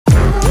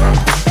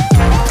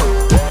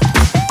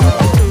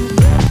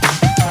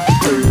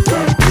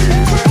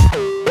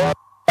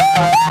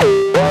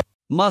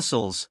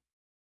Muscles.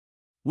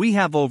 We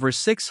have over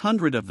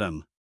 600 of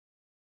them.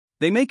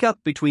 They make up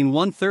between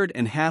 1/3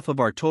 and half of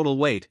our total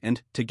weight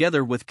and,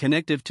 together with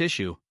connective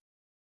tissue,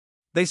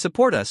 they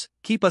support us,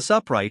 keep us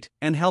upright,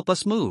 and help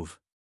us move.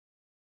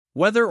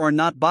 Whether or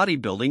not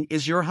bodybuilding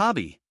is your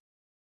hobby,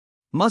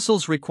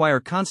 muscles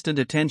require constant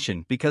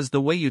attention because the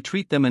way you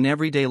treat them in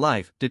everyday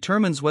life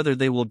determines whether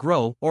they will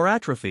grow or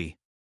atrophy.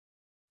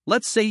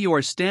 Let's say you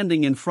are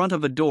standing in front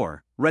of a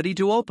door, ready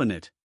to open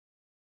it.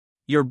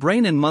 Your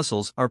brain and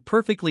muscles are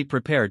perfectly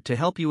prepared to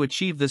help you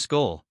achieve this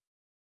goal.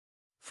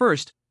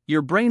 First,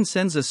 your brain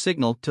sends a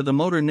signal to the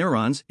motor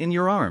neurons in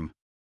your arm.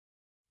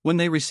 When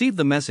they receive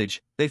the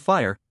message, they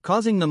fire,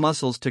 causing the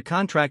muscles to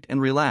contract and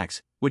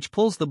relax, which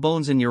pulls the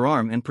bones in your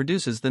arm and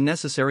produces the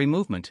necessary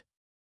movement.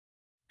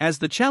 As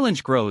the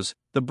challenge grows,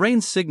 the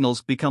brain's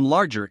signals become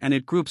larger and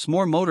it groups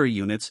more motor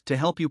units to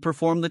help you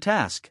perform the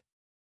task.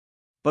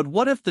 But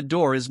what if the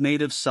door is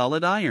made of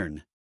solid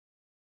iron?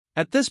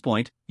 At this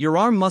point, your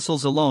arm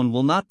muscles alone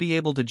will not be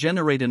able to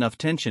generate enough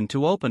tension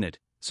to open it,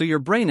 so your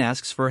brain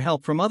asks for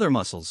help from other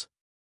muscles.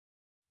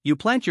 You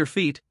plant your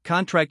feet,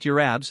 contract your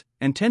abs,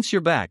 and tense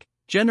your back,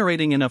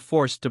 generating enough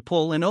force to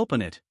pull and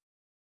open it.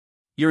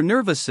 Your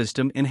nervous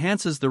system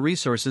enhances the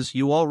resources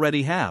you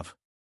already have.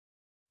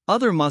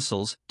 Other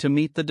muscles, to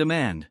meet the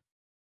demand.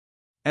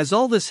 As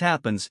all this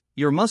happens,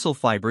 your muscle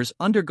fibers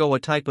undergo a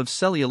type of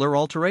cellular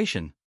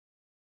alteration.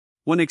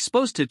 When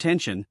exposed to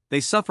tension, they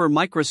suffer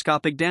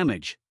microscopic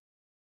damage,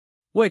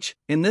 which,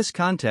 in this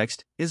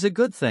context, is a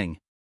good thing.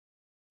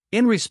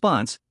 In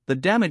response, the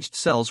damaged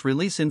cells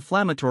release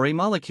inflammatory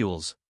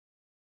molecules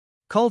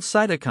called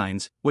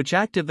cytokines, which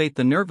activate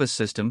the nervous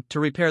system to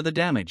repair the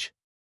damage.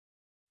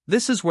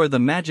 This is where the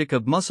magic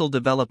of muscle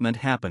development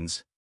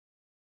happens.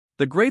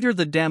 The greater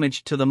the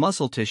damage to the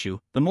muscle tissue,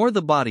 the more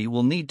the body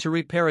will need to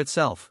repair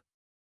itself.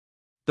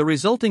 The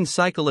resulting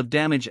cycle of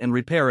damage and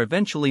repair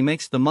eventually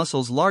makes the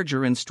muscles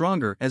larger and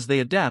stronger as they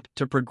adapt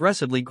to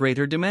progressively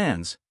greater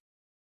demands.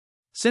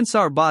 Since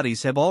our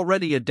bodies have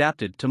already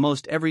adapted to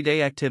most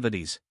everyday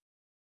activities,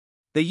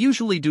 they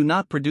usually do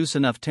not produce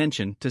enough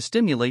tension to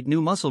stimulate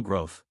new muscle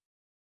growth.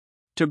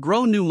 To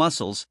grow new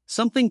muscles,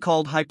 something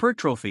called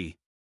hypertrophy,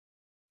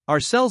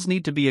 our cells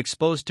need to be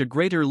exposed to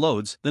greater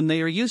loads than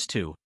they are used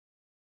to.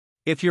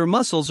 If your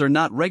muscles are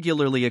not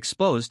regularly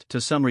exposed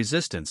to some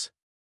resistance,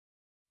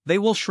 they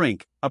will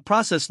shrink, a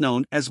process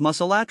known as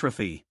muscle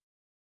atrophy.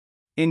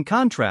 In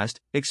contrast,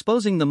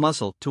 exposing the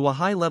muscle to a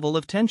high level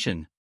of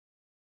tension,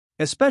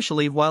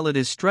 especially while it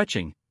is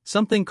stretching,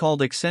 something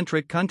called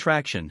eccentric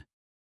contraction,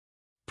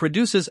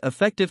 produces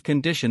effective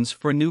conditions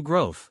for new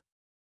growth.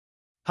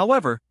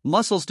 However,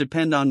 muscles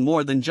depend on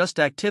more than just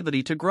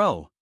activity to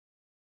grow.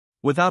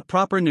 Without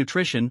proper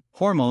nutrition,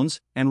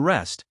 hormones, and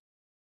rest,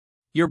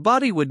 your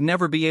body would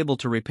never be able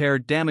to repair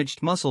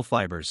damaged muscle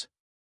fibers.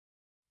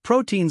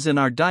 Proteins in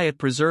our diet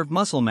preserve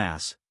muscle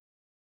mass,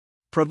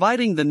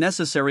 providing the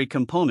necessary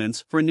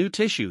components for new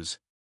tissues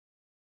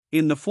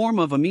in the form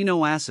of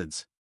amino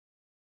acids.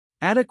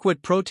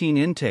 Adequate protein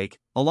intake,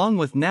 along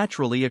with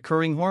naturally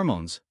occurring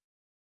hormones,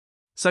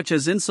 such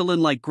as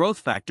insulin-like growth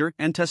factor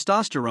and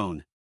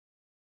testosterone,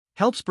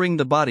 helps bring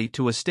the body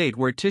to a state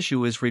where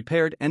tissue is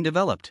repaired and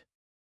developed.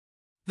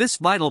 This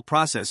vital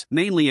process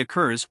mainly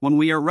occurs when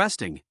we are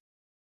resting,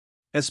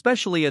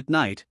 especially at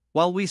night,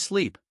 while we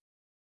sleep.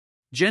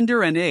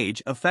 Gender and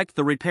age affect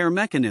the repair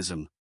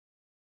mechanism.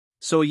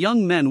 So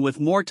young men with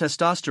more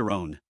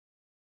testosterone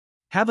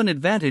have an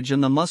advantage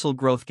in the muscle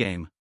growth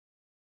game.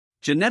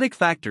 Genetic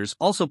factors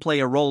also play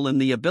a role in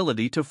the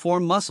ability to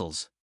form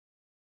muscles.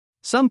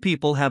 Some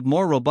people have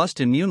more robust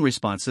immune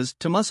responses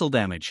to muscle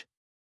damage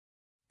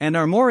and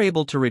are more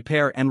able to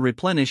repair and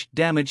replenish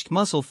damaged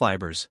muscle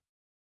fibers,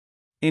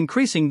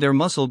 increasing their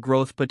muscle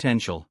growth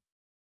potential.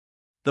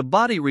 The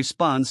body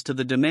responds to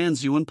the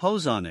demands you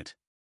impose on it.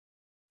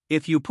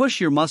 If you push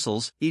your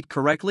muscles, eat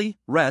correctly,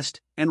 rest,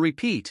 and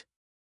repeat,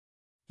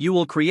 you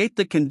will create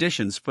the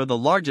conditions for the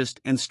largest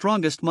and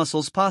strongest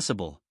muscles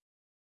possible.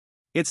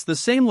 It's the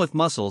same with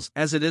muscles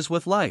as it is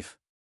with life.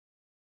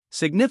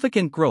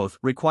 Significant growth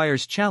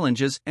requires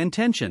challenges and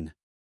tension.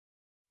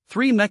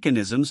 3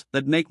 mechanisms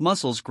that make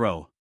muscles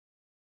grow.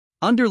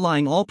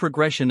 Underlying all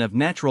progression of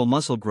natural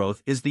muscle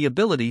growth is the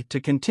ability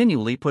to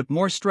continually put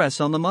more stress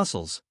on the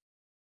muscles.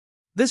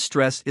 This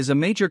stress is a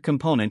major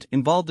component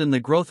involved in the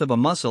growth of a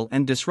muscle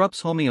and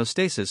disrupts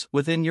homeostasis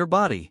within your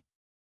body.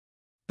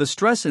 The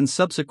stress and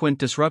subsequent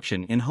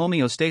disruption in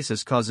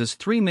homeostasis causes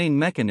 3 main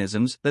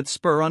mechanisms that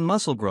spur on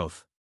muscle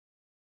growth.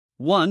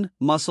 1.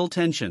 Muscle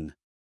tension.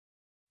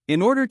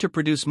 In order to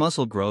produce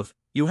muscle growth,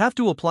 you have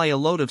to apply a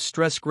load of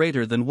stress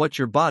greater than what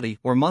your body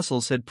or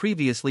muscles had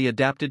previously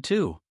adapted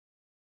to.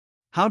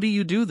 How do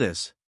you do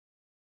this?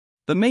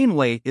 The main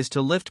way is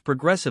to lift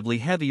progressively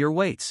heavier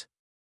weights.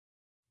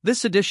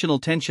 This additional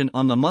tension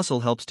on the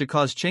muscle helps to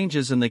cause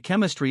changes in the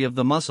chemistry of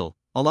the muscle,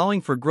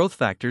 allowing for growth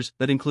factors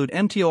that include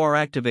mTOR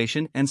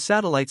activation and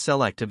satellite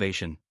cell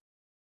activation.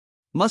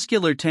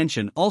 Muscular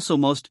tension also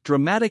most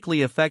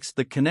dramatically affects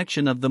the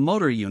connection of the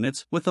motor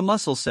units with the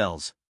muscle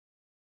cells.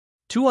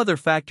 2 other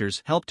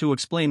factors help to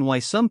explain why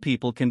some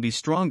people can be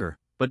stronger,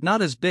 but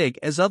not as big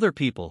as other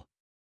people.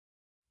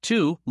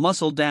 2.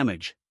 Muscle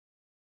damage.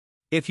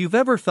 If you've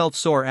ever felt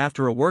sore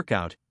after a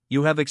workout,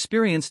 you have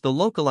experienced the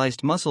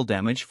localized muscle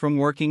damage from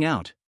working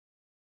out.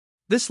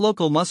 This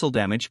local muscle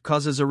damage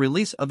causes a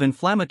release of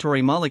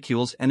inflammatory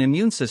molecules and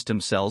immune system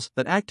cells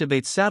that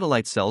activate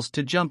satellite cells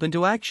to jump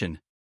into action.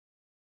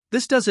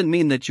 This doesn't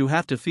mean that you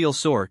have to feel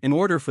sore in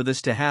order for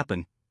this to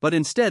happen, but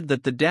instead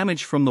that the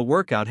damage from the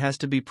workout has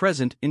to be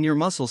present in your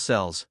muscle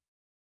cells.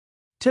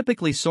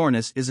 Typically,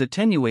 soreness is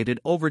attenuated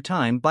over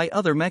time by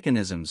other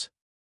mechanisms.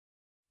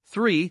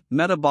 3.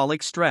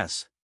 Metabolic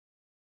stress.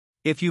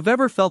 If you've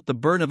ever felt the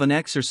burn of an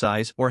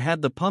exercise or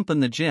had the pump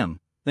in the gym,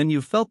 then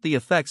you've felt the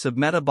effects of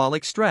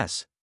metabolic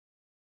stress.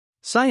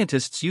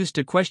 Scientists used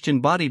to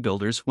question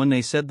bodybuilders when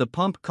they said the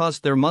pump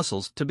caused their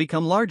muscles to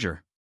become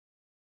larger.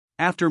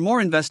 After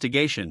more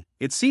investigation,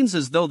 it seems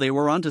as though they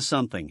were onto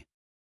something.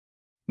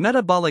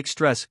 Metabolic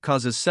stress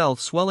causes cell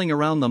swelling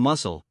around the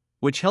muscle,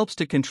 which helps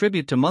to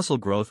contribute to muscle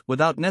growth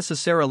without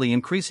necessarily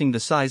increasing the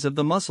size of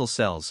the muscle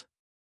cells.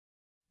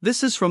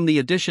 This is from the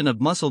addition of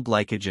muscle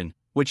glycogen,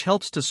 which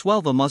helps to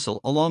swell the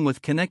muscle along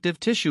with connective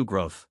tissue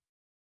growth.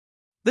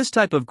 This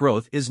type of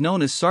growth is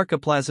known as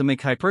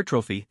sarcoplasmic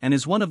hypertrophy and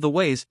is one of the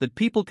ways that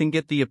people can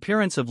get the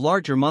appearance of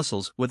larger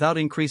muscles without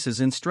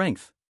increases in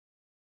strength.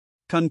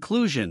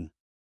 Conclusion.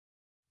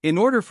 In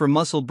order for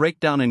muscle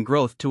breakdown and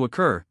growth to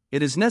occur,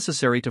 it is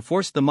necessary to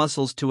force the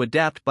muscles to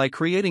adapt by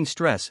creating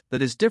stress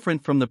that is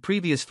different from the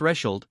previous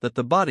threshold that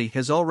the body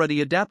has already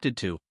adapted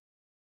to.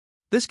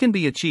 This can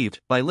be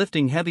achieved by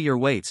lifting heavier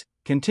weights,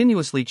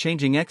 continuously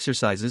changing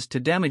exercises to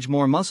damage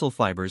more muscle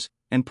fibers,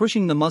 and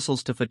pushing the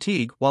muscles to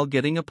fatigue while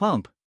getting a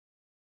pump.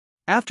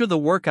 After the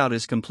workout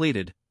is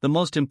completed, the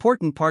most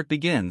important part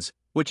begins,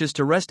 which is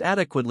to rest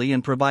adequately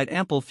and provide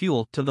ample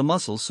fuel to the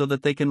muscles so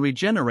that they can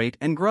regenerate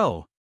and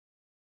grow.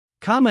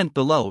 Comment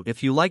below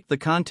if you liked the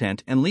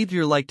content and leave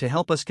your like to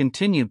help us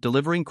continue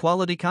delivering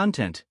quality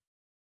content.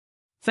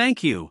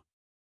 Thank you.